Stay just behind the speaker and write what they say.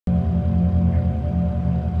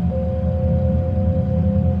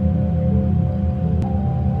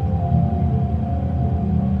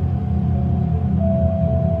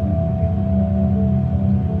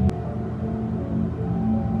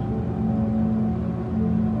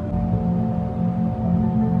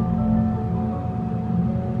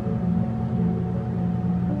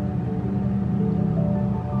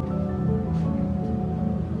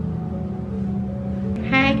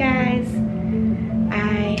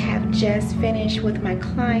just finished with my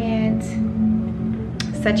client.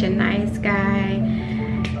 Such a nice guy.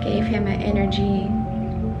 Gave him an energy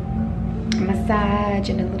massage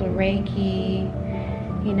and a little Reiki,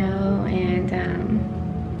 you know, and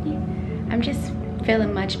I'm just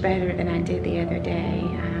feeling much better than I did the other day.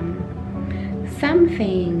 Some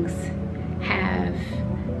things have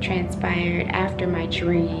transpired after my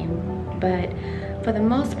dream, but for the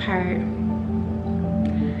most part,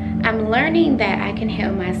 I'm learning that I can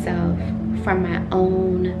heal myself from my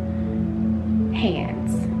own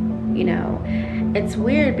hands. You know, it's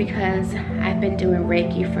weird because I've been doing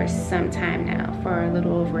Reiki for some time now, for a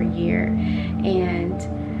little over a year, and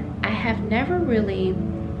I have never really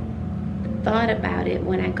thought about it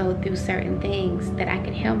when I go through certain things that I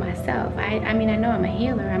can heal myself. I mean, I know I'm a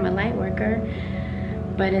healer, I'm a light worker,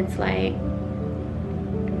 but it's like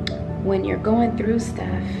when you're going through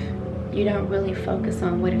stuff, you don't really focus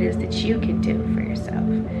on what it is that you can do for yourself.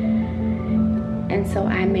 And so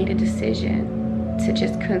I made a decision to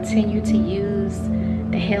just continue to use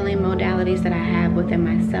the healing modalities that I have within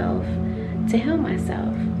myself to heal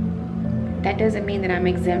myself. That doesn't mean that I'm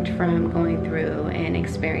exempt from going through and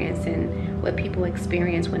experiencing what people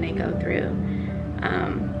experience when they go through.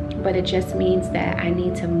 But it just means that I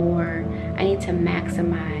need to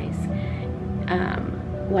maximize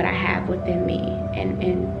what I have within me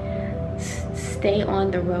and stay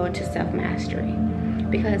on the road to self-mastery.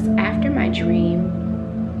 Because after my dream,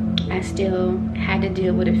 I still had to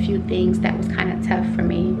deal with a few things that was kind of tough for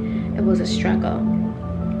me. It was a struggle.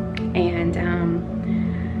 And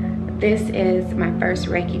this is my first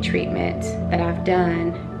Reiki treatment that I've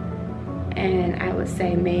done, and I would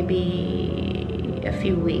say maybe a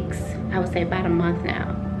few weeks. I would say about a month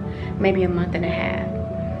now, maybe a month and a half.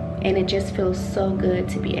 And it just feels so good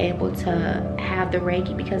to be able to have the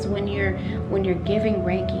Reiki, because when you're giving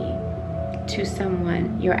Reiki to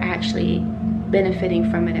someone, you're actually benefiting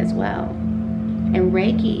from it as well. And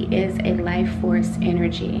Reiki is a life force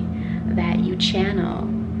energy that you channel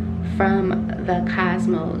from the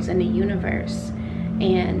cosmos and the universe.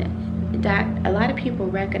 And a lot of people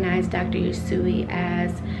recognize Dr. Usui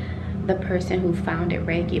as the person who founded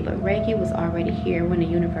Reiki, but Reiki was already here when the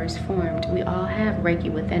universe formed. We all have Reiki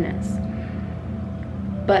within us,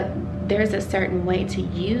 but there's a certain way to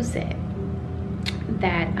use it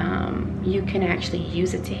that you can actually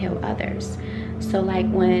use it to heal others. So like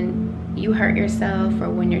when you hurt yourself, or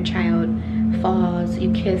when your child falls,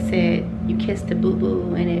 you kiss it, you kiss the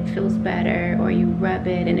boo-boo and it feels better, or you rub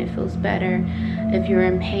it and it feels better. If you're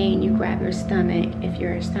in pain, you grab your stomach if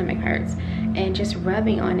your stomach hurts, and just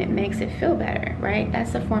rubbing on it makes it feel better, right?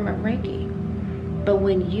 That's a form of Reiki. But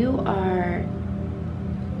when you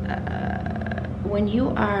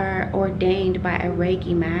are ordained by a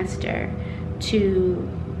Reiki master to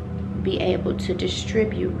be able to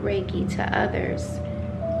distribute Reiki to others,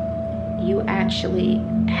 you actually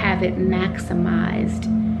have it maximized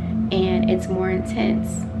and it's more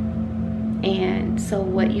intense. And so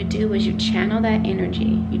what you do is you channel that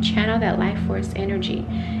energy, you channel that life force energy,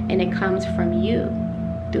 and it comes from you,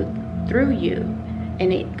 through you,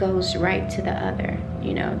 and it goes right to the other,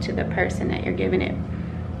 you know, to the person that you're giving it.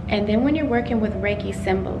 And then when you're working with Reiki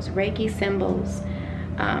symbols,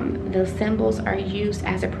 those symbols are used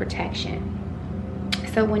as a protection.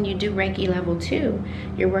 So when you do Reiki level 2,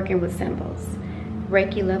 you're working with symbols.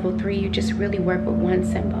 Reiki level 3, you just really work with one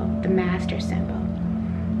symbol, the master symbol.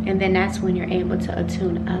 And then that's when you're able to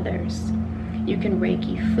attune others. You can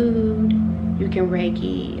Reiki food, you can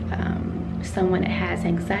Reiki someone that has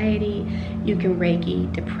anxiety, you can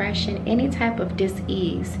Reiki depression, any type of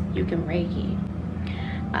dis-ease, you can Reiki.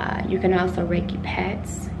 You can also Reiki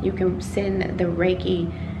pets. You can send the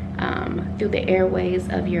Reiki through the airways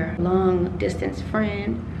of your long distance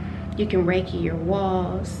friend. You can Reiki your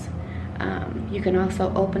walls. You can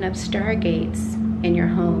also open up stargates in your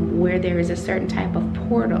home where there is a certain type of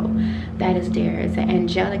portal that is there. It's an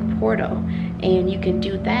angelic portal, and you can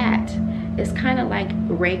do that. It's kind of like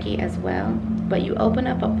Reiki as well, but you open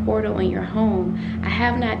up a portal in your home. I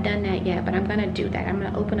have not done that yet, but I'm going to do that. I'm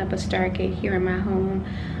going to open up a stargate here in my home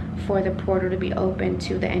for the portal to be open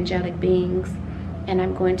to the angelic beings, and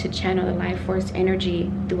I'm going to channel the life force energy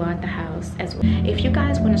throughout the house as well. If you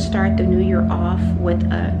guys want to start the new year off with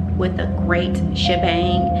a great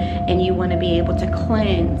shebang, and you want to be able to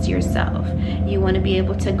cleanse yourself, you want to be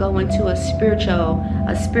able to go into a spiritual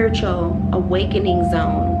awakening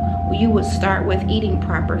zone, you would start with eating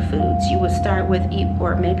proper foods. You would start with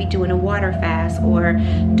or maybe doing a water fast, or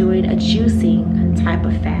doing a juicing type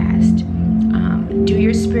of fast. Do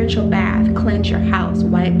your spiritual bath, cleanse your house,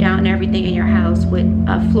 wipe down everything in your house with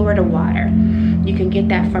Florida water. You can get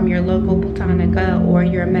that from your local Botanica or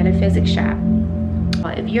your metaphysics shop.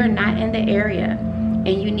 If you're not in the area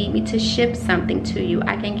and you need me to ship something to you,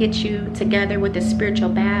 I can get you together with a spiritual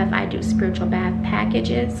bath. I do spiritual bath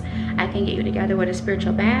packages. I can get you together with a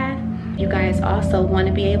spiritual bath. You guys also want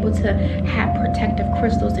to be able to have protective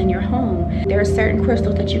crystals in your home. There are certain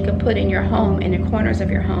crystals that you can put in your home, in the corners of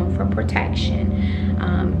your home, for protection.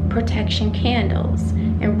 Protection candles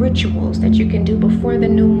and rituals that you can do before the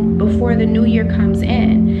new year comes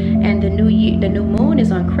in. And the new moon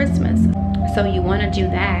is on Christmas. So you want to do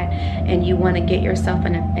that, and you want to get yourself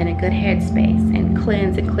in a good headspace and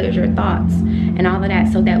cleanse and clear your thoughts and all of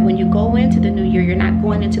that, so that when you go into the new year, you're not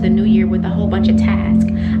going into the new year with a whole bunch of tasks.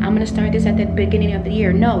 I'm going to start this at the beginning of the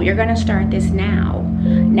year. No, you're going to start this now.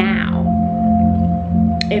 Now.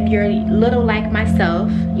 If you're little like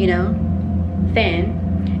myself, you know, thin,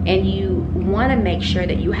 and you want to make sure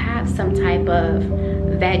that you have some type of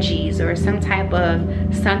veggies or some type of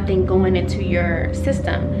something going into your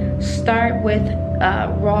system, start with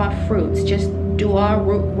raw fruits. Just do all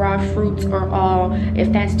raw fruits, or all,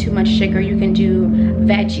 if that's too much sugar, you can do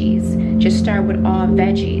veggies. Just start with all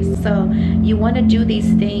veggies. So you want to do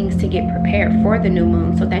these things to get prepared for the new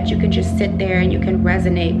moon, so that you can just sit there and you can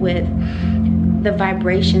resonate with the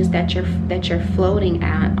vibrations that you're floating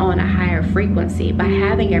at on a higher frequency, by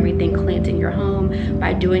having everything cleansed in your home,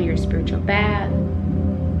 by doing your spiritual bath,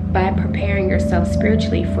 by preparing yourself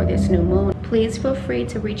spiritually for this new moon. Please feel free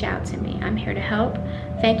to reach out to me. I'm here to help.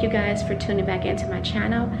 Thank you guys for tuning back into my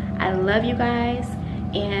channel. I love you guys,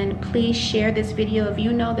 and please share this video if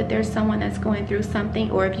you know that there's someone that's going through something,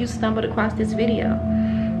 or if you stumbled across this video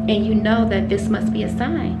and you know that this must be a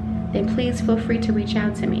sign, then please feel free to reach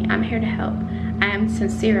out to me. I'm here to help. I am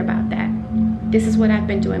sincere about that. This is what I've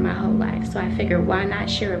been doing my whole life, so I figure why not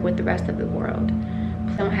share it with the rest of the world.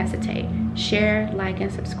 Don't hesitate. Share, like,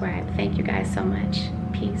 and subscribe. Thank you guys so much.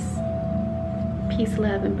 Peace. Peace,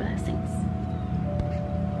 love, and blessings.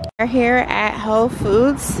 We're here at Whole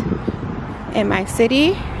Foods in my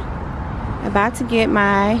city, about to get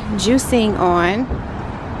my juicing on.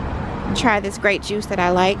 Try this great juice that I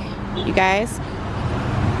like, you guys.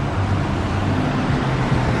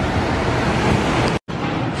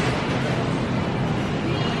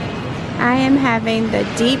 I am having the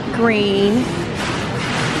deep green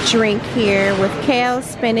drink here with kale,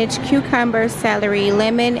 spinach, cucumber, celery,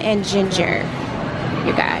 lemon, and ginger.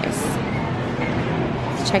 You guys,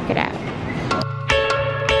 let's check it out.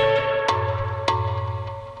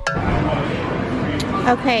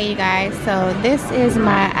 Okay, you guys, so this is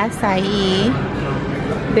my acai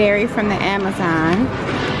berry from the Amazon.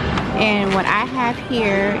 And what I have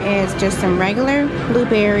here is just some regular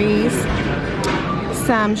blueberries,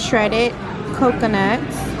 some shredded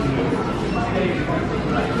coconuts,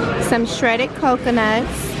 some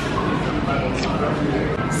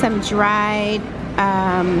dried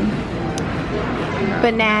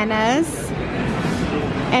bananas,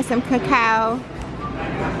 and some cacao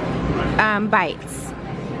bites.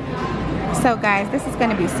 So guys, this is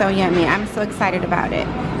gonna be so yummy. I'm so excited about it.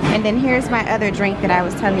 And then here's my other drink that I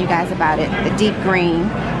was telling you guys about, it, the deep green.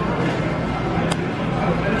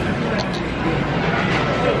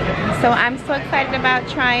 So I'm so excited about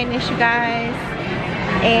trying this, you guys.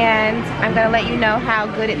 And I'm gonna let you know how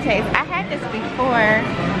good it tastes. I had this before.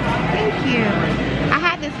 Thank you. I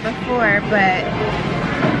had this before, but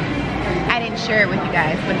I didn't share it with you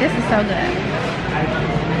guys. But this is so good.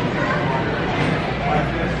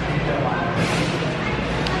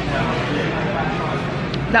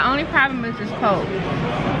 The only problem is it's cold.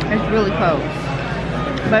 It's really cold,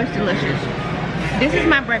 but it's delicious. This is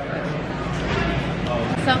my breakfast.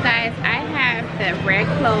 So guys, I have the red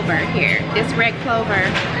clover here. This red clover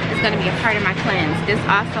is going to be a part of my cleanse. This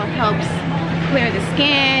also helps clear the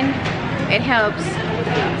skin. It helps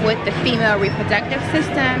with the female reproductive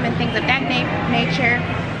system and things of that nature.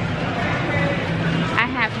 I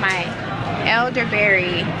have my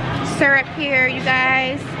elderberry syrup here, you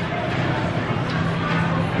guys.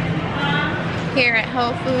 Here at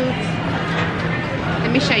Whole Foods.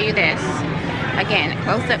 Let me show you this. Again,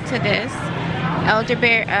 close up to this.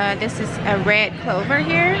 Elderberry, this is a red clover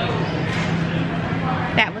here.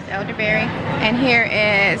 That was elderberry. And here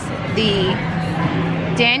is the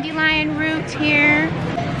dandelion root here.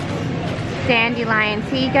 Dandelion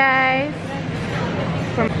tea, guys.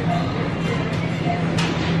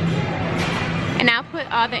 And I'll put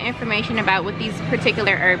all the information about what these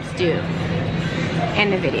particular herbs do in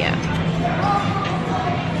the video.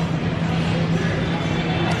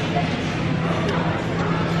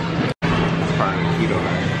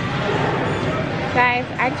 Guys,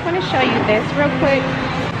 I just want to show you this real quick.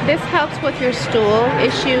 this helps with your stool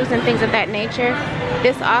issues and things of that nature.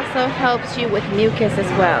 This also helps you with mucus as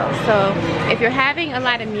well. So if you're having a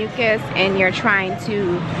lot of mucus and you're trying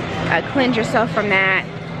to cleanse yourself from that,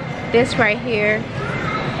 this right here,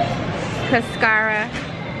 Cascara,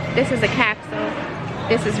 this is a capsule.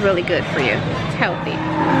 This is really good for you. It's healthy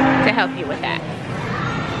to help you with that.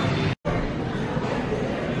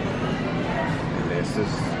 This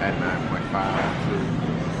is at 9.5 too.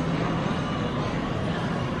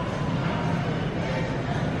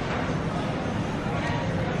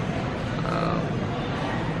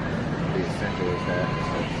 The essential is that it's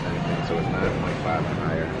the same thing, so it's 9.5 and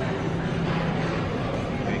higher.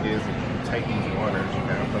 The thing is, if you take these waters, you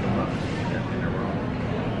gotta put them up in the room.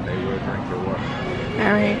 They will drink your water.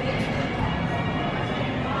 All right.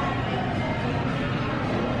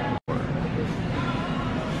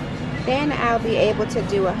 Then I'll be able to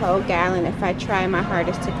do a whole gallon if I try my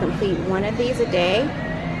hardest to complete one of these a day,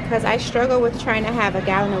 because I struggle with trying to have a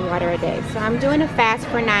gallon of water a day. So I'm doing a fast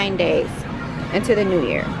for 9 days into the new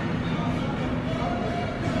year.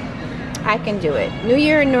 I can do it. New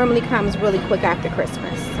Year normally comes really quick after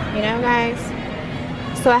Christmas, you know, guys?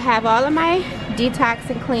 So I have all of my detox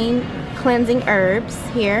and cleansing herbs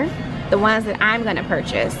here, the ones that I'm gonna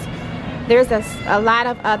purchase. There's a lot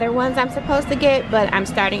of other ones I'm supposed to get, but I'm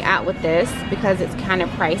starting out with this because it's kind of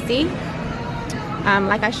pricey.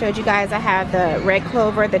 Like I showed you guys, I have the red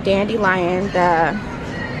clover, the dandelion,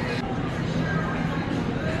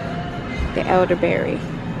 the elderberry.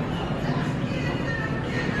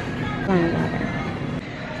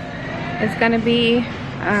 It's gonna be,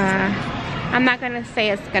 I'm not gonna say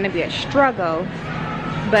it's gonna be a struggle,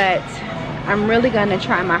 but I'm really gonna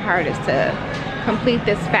try my hardest to complete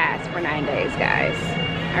this fast for 9 days, guys.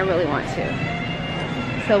 I really want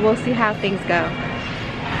to. So we'll see how things go.